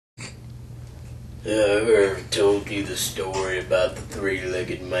I've ever told you the story about the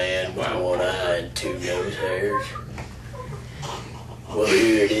three-legged man with one eye and two nose hairs? Well,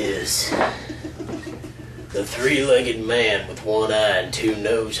 here it is. The three-legged man with one eye and two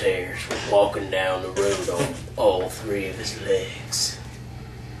nose hairs was walking down the road on all three of his legs.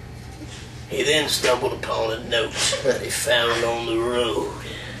 He then stumbled upon a note that he found on the road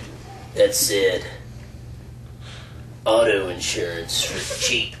that said, "Auto insurance for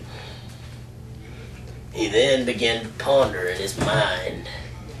cheap." He then began to ponder in his mind,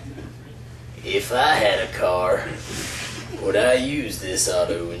 if I had a car, would I use this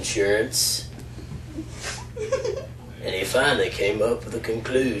auto insurance? And he finally came up with a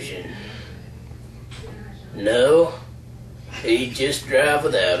conclusion. No, he'd just drive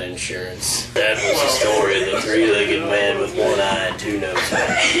without insurance. That was the story of the three-legged man with one eye and two nose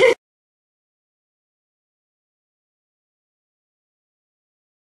hairs.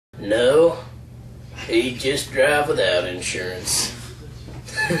 No, he'd just drive without insurance.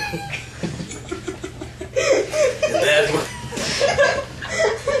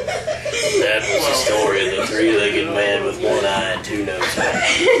 That was the story of the three-legged man with one eye and two nose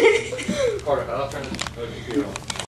hairs. Carter, I'll turn the computer on.